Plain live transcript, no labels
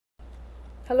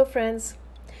Hello, friends.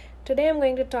 Today I'm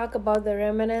going to talk about the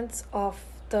remnants of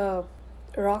the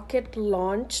rocket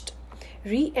launched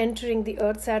re entering the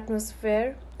Earth's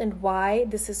atmosphere and why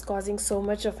this is causing so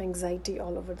much of anxiety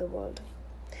all over the world.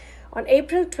 On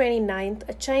April 29th,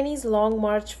 a Chinese Long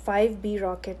March 5B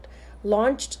rocket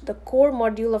launched the core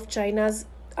module of China's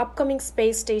upcoming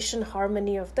space station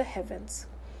Harmony of the Heavens.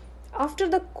 After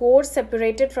the core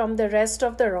separated from the rest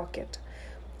of the rocket,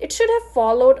 it should have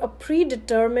followed a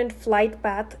predetermined flight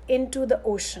path into the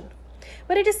ocean.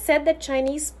 But it is said that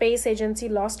Chinese Space Agency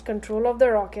lost control of the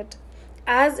rocket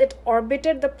as it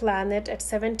orbited the planet at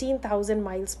 17,000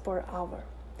 miles per hour.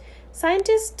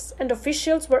 Scientists and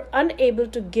officials were unable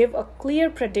to give a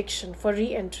clear prediction for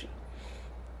re-entry.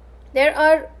 There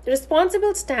are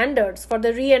responsible standards for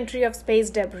the re-entry of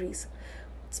space debris.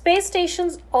 Space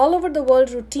stations all over the world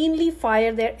routinely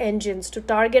fire their engines to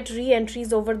target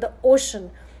re-entries over the ocean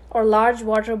or large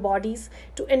water bodies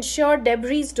to ensure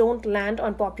debris don't land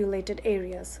on populated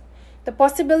areas. The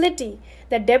possibility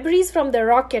that debris from the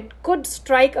rocket could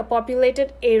strike a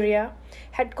populated area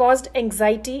had caused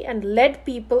anxiety and led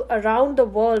people around the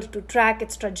world to track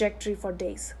its trajectory for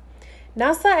days.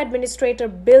 NASA Administrator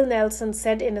Bill Nelson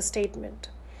said in a statement,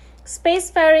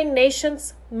 "Spacefaring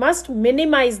nations must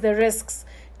minimize the risks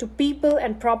to people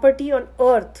and property on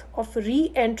Earth of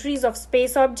re-entries of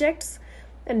space objects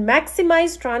and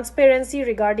maximize transparency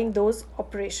regarding those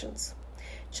operations."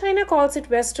 China calls it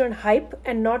Western hype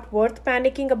and not worth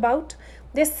panicking about.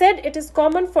 They said it is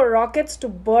common for rockets to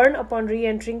burn upon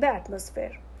re-entering the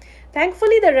atmosphere.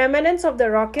 Thankfully, the remnants of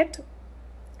the rocket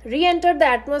re-entered the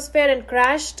atmosphere and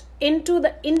crashed into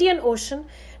the Indian Ocean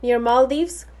near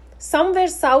Maldives, somewhere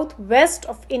southwest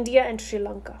of India and Sri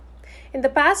Lanka. In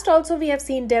the past also, we have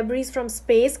seen debris from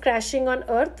space crashing on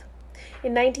Earth.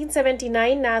 In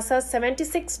 1979, NASA's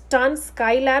 76-ton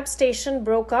Skylab station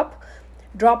broke up,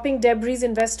 dropping debris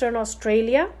in Western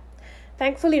Australia.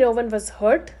 Thankfully, no one was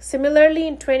hurt. Similarly,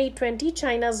 in 2020,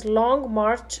 China's Long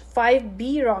March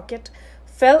 5B rocket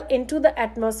fell into the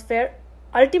atmosphere,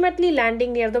 ultimately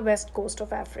landing near the west coast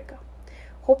of Africa.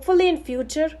 Hopefully, in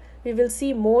future, we will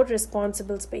see more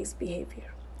responsible space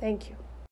behavior. Thank you.